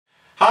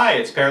Hi,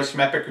 it's Paris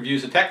from Epic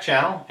Reviews of Tech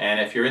channel, and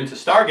if you're into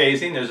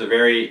stargazing, there's a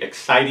very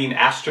exciting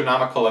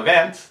astronomical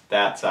event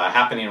that's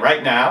happening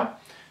right now.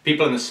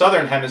 People in the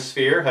southern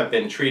hemisphere have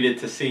been treated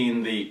to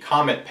seeing the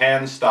Comet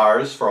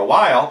PanSTARRS for a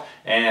while,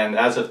 and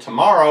as of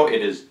tomorrow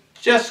it is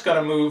just going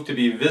to move to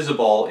be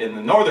visible in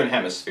the northern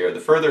hemisphere. The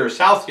further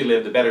south you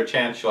live, the better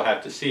chance you'll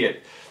have to see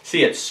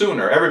it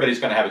sooner. Everybody's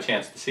going to have a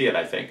chance to see it,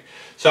 I think.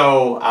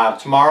 So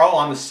tomorrow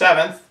on the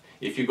 7th,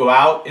 if you go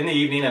out in the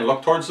evening and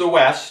look towards the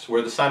west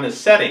where the sun is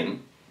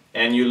setting,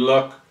 and you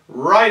look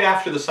right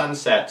after the sun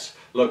sets,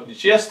 look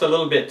just a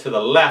little bit to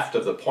the left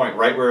of the point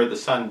right where the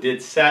sun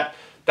did set,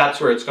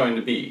 that's where it's going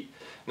to be.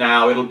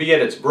 Now it'll be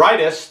at its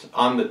brightest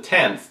on the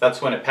 10th,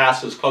 that's when it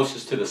passes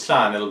closest to the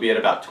sun. It'll be at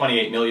about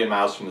 28 million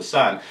miles from the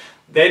sun.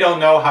 They don't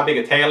know how big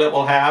a tail it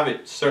will have.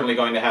 It's certainly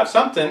going to have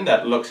something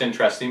that looks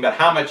interesting, but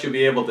how much you'll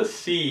be able to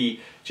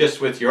see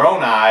just with your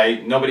own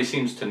eye, nobody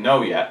seems to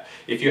know yet.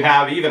 If you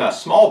have even a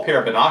small pair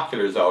of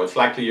binoculars though, it's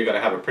likely you're going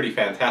to have a pretty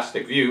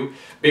fantastic view.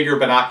 Bigger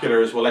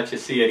binoculars will let you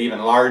see it even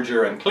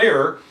larger and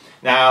clearer.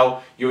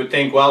 Now, you would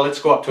think, well,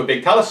 let's go up to a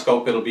big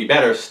telescope, it'll be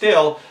better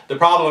still. The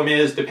problem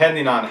is,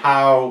 depending on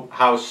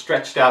how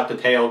stretched out the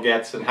tail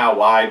gets and how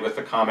wide with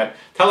the comet,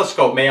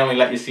 telescope may only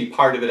let you see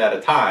part of it at a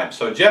time.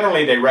 So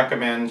generally they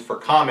recommend for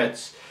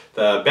comets,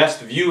 the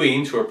best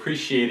viewing to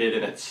appreciate it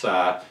in its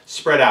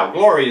spread out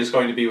glory is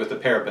going to be with a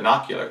pair of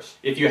binoculars.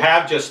 If you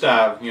have just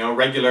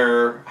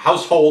regular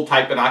household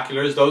type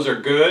binoculars, those are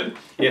good.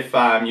 If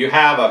you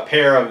have a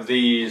pair of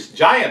these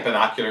giant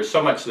binoculars,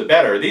 so much the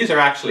better. These are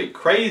actually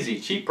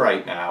crazy cheap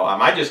right now.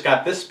 I just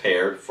got this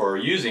pair for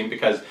using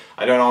because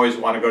I don't always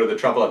want to go to the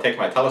trouble of taking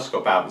my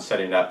telescope out and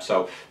setting it up.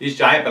 So these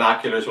giant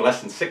binoculars were less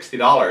than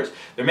 $60.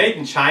 They're made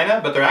in China,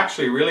 but they're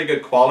actually really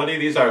good quality.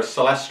 These are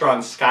Celestron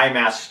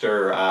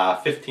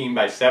Skymaster 15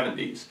 by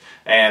 70s.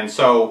 And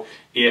so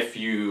if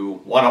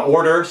you want to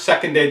order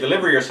second day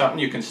delivery or something,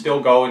 you can still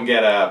go and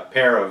get a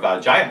pair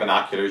of giant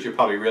binoculars. You'll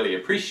probably really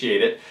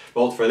appreciate it,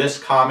 both for this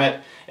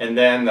comet and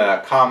then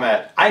the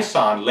Comet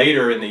ISON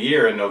later in the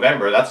year in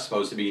November. That's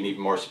supposed to be an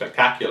even more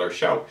spectacular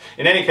show.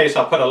 In any case,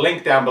 I'll put a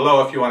link down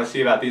below if you want to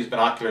see about these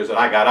binoculars that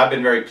I got. I've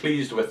been very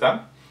pleased with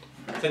them.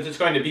 Since it's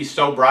going to be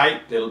so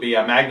bright, it'll be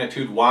a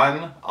magnitude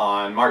 1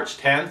 on March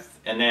 10th.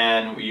 And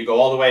then you go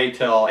all the way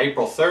till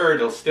April 3rd,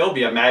 it'll still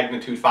be a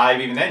magnitude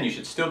 5. Even then, you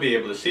should still be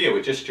able to see it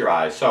with just your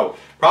eyes. So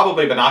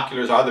probably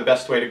binoculars are the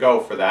best way to go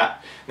for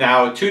that.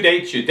 Now, 2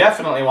 dates you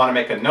definitely want to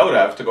make a note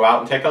of to go out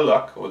and take a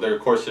look. Well, of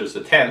course, there's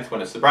the 10th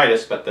when it's the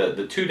brightest, but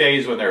the 2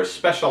 days when there are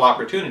special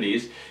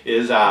opportunities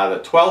is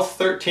the 12th,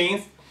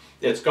 13th.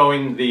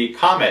 The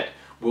comet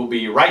will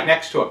be right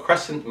next to a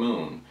crescent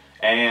moon.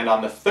 And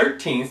on the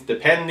 13th,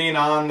 depending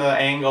on the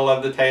angle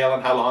of the tail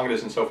and how long it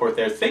is and so forth,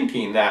 they're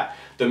thinking that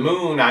the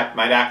moon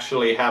might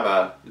actually have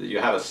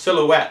a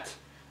silhouette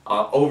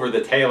over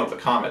the tail of the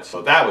comet.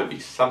 So that would be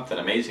something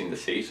amazing to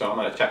see. So I'm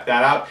going to check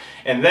that out.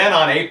 And then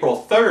on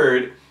April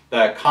 3rd,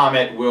 the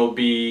comet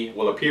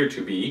will appear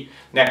to be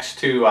next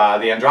to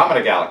the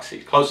Andromeda galaxy,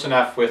 close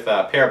enough with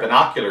a pair of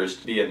binoculars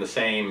to be in the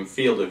same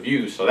field of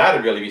view. So that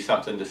would really be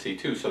something to see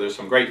too. So there's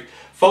some great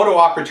photo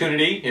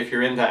opportunity if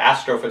you're into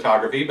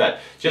astrophotography, but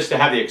just to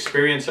have the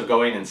experience of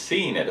going and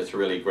seeing it, it's a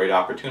really great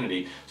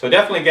opportunity. So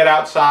definitely get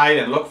outside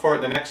and look for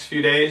it the next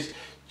few days.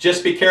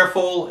 Just be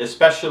careful,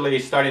 especially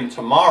starting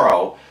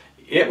tomorrow.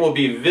 It will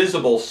be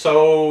visible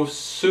so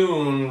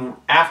soon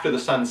after the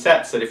sun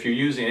sets that if you're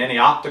using any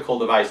optical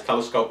device,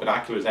 telescope,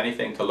 binoculars,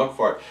 anything to look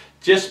for it,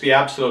 just be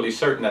absolutely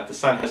certain that the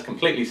sun has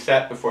completely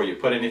set before you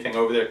put anything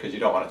over there, because you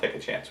don't want to take a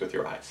chance with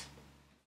your eyes.